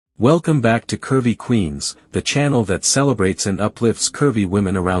Welcome back to Curvy Queens, the channel that celebrates and uplifts curvy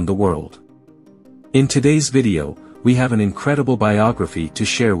women around the world. In today's video, we have an incredible biography to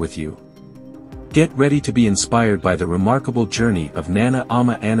share with you. Get ready to be inspired by the remarkable journey of Anima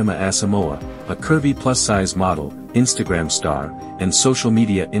Asamoah, a curvy plus-size model, Instagram star, and social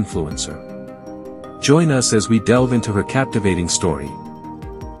media influencer. Join us as we delve into her captivating story.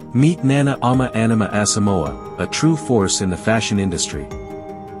 Meet Anima Asamoah, a true force in the fashion industry.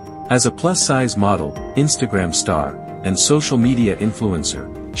 As a plus-size model, Instagram star, and social media influencer,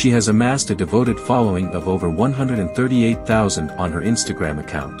 she has amassed a devoted following of over 138,000 on her Instagram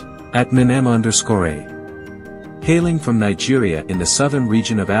account, at @Anima_A. Hailing from Nigeria in the southern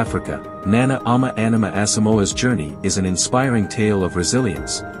region of Africa, Anima Asamoah's journey is an inspiring tale of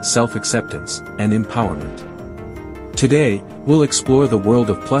resilience, self-acceptance, and empowerment. Today, we'll explore the world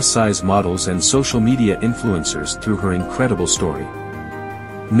of plus-size models and social media influencers through her incredible story.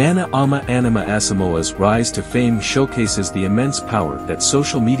 Anima Asamoah's rise to fame showcases the immense power that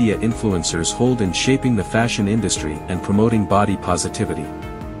social media influencers hold in shaping the fashion industry and promoting body positivity.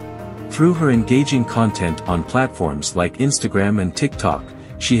 Through her engaging content on platforms like Instagram and TikTok,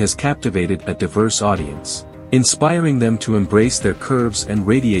 she has captivated a diverse audience, inspiring them to embrace their curves and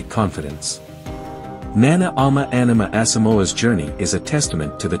radiate confidence. Anima Asamoah's journey is a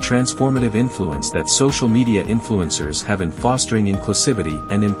testament to the transformative influence that social media influencers have in fostering inclusivity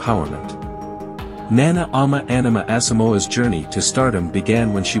and empowerment. Anima Asamoah's journey to stardom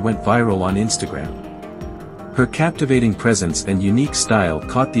began when she went viral on Instagram. Her captivating presence and unique style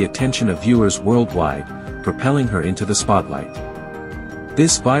caught the attention of viewers worldwide, propelling her into the spotlight.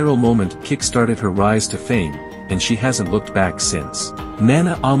 This viral moment kick-started her rise to fame, and she hasn't looked back since.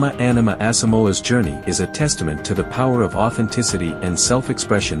 Anima Asamoah's journey is a testament to the power of authenticity and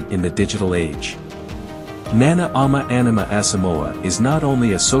self-expression in the digital age. Anima Asamoah is not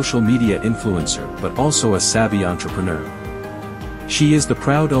only a social media influencer but also a savvy entrepreneur. She is the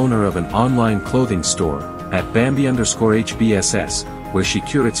proud owner of an online clothing store, at Bambi_HBSS, where she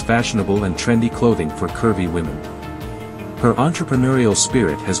curates fashionable and trendy clothing for curvy women. Her entrepreneurial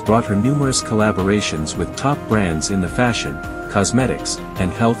spirit has brought her numerous collaborations with top brands in the fashion, cosmetics,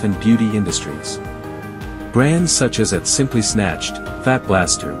 and health and beauty industries. Brands such as Simply Snatched, Fat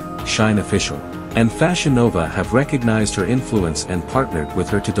Blaster, Shine Official, and Fashion Nova have recognized her influence and partnered with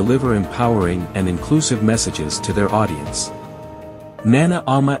her to deliver empowering and inclusive messages to their audience.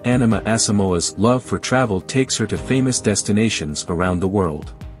 Anima Asamoah's love for travel takes her to famous destinations around the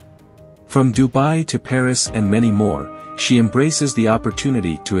world. From Dubai to Paris and many more, she embraces the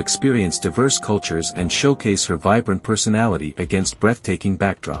opportunity to experience diverse cultures and showcase her vibrant personality against breathtaking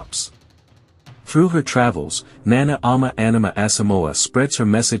backdrops. Through her travels, Anima Asamoah spreads her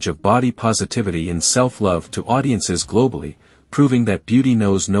message of body positivity and self-love to audiences globally, proving that beauty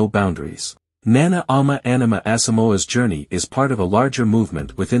knows no boundaries. Anima Asamoah's journey is part of a larger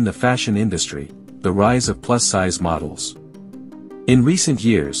movement within the fashion industry, the rise of plus-size models. In recent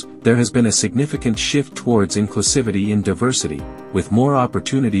years, there has been a significant shift towards inclusivity and diversity, with more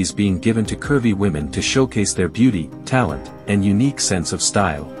opportunities being given to curvy women to showcase their beauty, talent, and unique sense of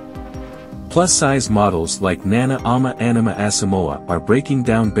style. Plus-size models like Anima Asamoah are breaking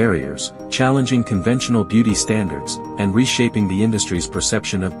down barriers, challenging conventional beauty standards, and reshaping the industry's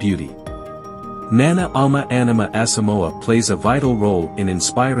perception of beauty. Anima Asamoah plays a vital role in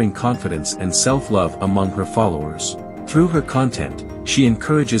inspiring confidence and self-love among her followers. Through her content, she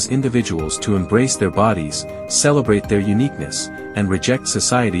encourages individuals to embrace their bodies, celebrate their uniqueness, and reject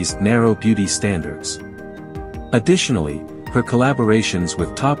society's narrow beauty standards. Additionally, her collaborations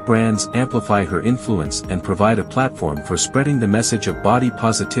with top brands amplify her influence and provide a platform for spreading the message of body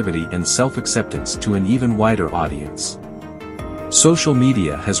positivity and self-acceptance to an even wider audience. Social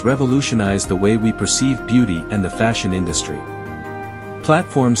media has revolutionized the way we perceive beauty and the fashion industry.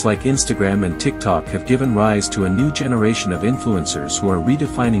 Platforms like Instagram and TikTok have given rise to a new generation of influencers who are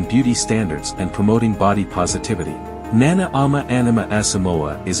redefining beauty standards and promoting body positivity. Anima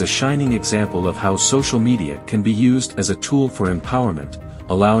Asamoah is a shining example of how social media can be used as a tool for empowerment,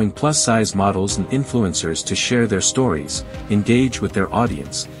 allowing plus-size models and influencers to share their stories, engage with their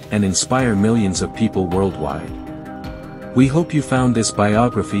audience, and inspire millions of people worldwide. We hope you found this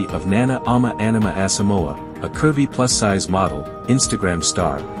biography of Anima Asamoah, a curvy plus-size model, Instagram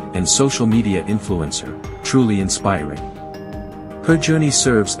star, and social media influencer, truly inspiring. Her journey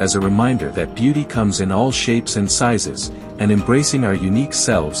serves as a reminder that beauty comes in all shapes and sizes, and embracing our unique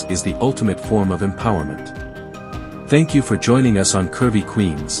selves is the ultimate form of empowerment. Thank you for joining us on Curvy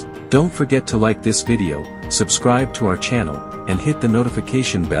Queens. Don't forget to like this video, subscribe to our channel, and hit the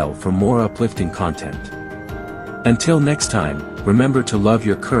notification bell for more uplifting content. Until next time, remember to love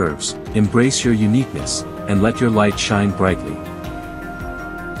your curves, embrace your uniqueness, and let your light shine brightly.